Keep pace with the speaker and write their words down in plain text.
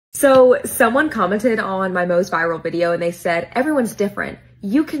So someone commented on my most viral video and they said, everyone's different.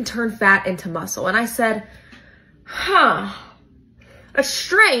 You can turn fat into muscle. And I said, that's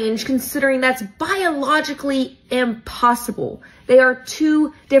strange considering that's biologically impossible. They are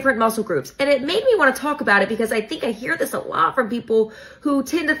two different muscle groups. And it made me want to talk about it because I think I hear this a lot from people who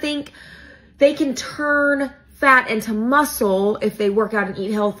tend to think they can turn fat into muscle if they work out and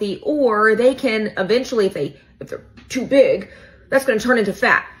eat healthy, or they can eventually, if they're too big, that's going to turn into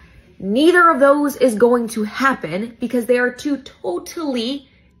fat. Neither of those is going to happen because they are two totally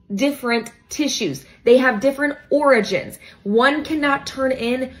different tissues. They have different origins. One cannot turn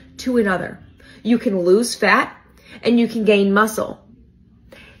into another. You can lose fat and you can gain muscle.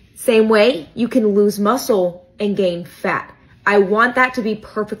 Same way, you can lose muscle and gain fat. I want that to be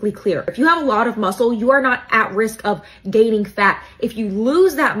perfectly clear. If you have a lot of muscle, you are not at risk of gaining fat. If you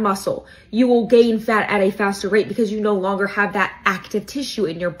lose that muscle, you will gain fat at a faster rate because you no longer have that active tissue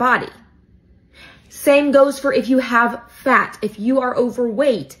in your body. Same goes for if you have fat. If you are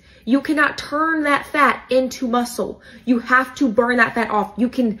overweight, you cannot turn that fat into muscle. You have to burn that fat off. You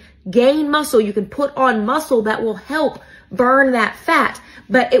can gain muscle. You can put on muscle that will help burn that fat,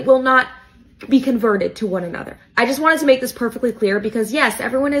 but it will not be converted to one another. I just wanted to make this perfectly clear because yes,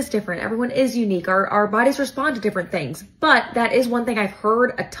 everyone is different. Everyone is unique. Our bodies respond to different things, but that is one thing I've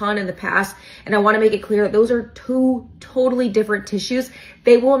heard a ton in the past. And I want to make it clear that those are two totally different tissues.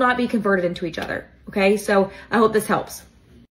 They will not be converted into each other. Okay. So I hope this helps.